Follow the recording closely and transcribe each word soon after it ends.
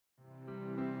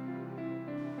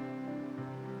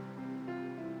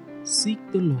Seek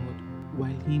the Lord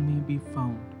while he may be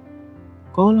found.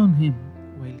 Call on him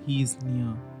while he is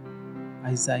near.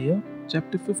 Isaiah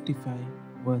chapter 55,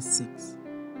 verse 6.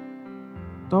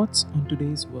 Thoughts on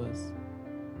today's verse.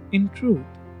 In truth,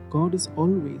 God is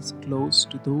always close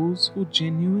to those who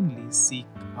genuinely seek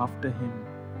after him.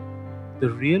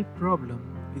 The real problem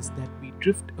is that we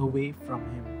drift away from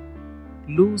him,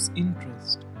 lose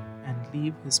interest, and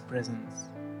leave his presence.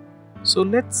 So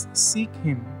let's seek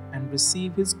him and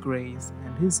receive his grace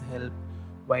and his help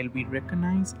while we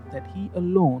recognize that he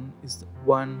alone is the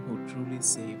one who truly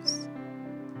saves.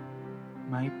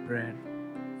 My prayer.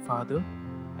 Father,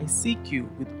 I seek you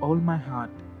with all my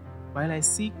heart while I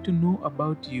seek to know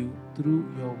about you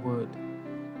through your word.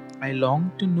 I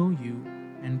long to know you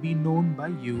and be known by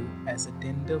you as a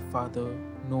tender father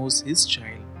knows his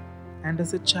child, and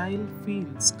as a child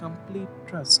feels complete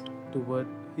trust toward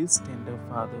his tender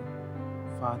father.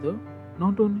 Father,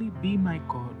 not only be my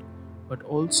God, but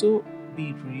also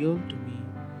be real to me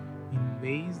in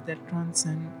ways that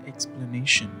transcend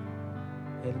explanation.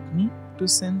 Help me to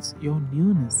sense your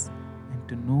nearness and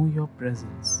to know your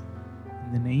presence.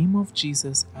 In the name of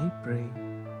Jesus, I pray.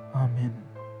 Amen.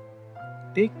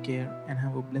 Take care and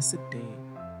have a blessed day.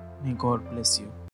 May God bless you.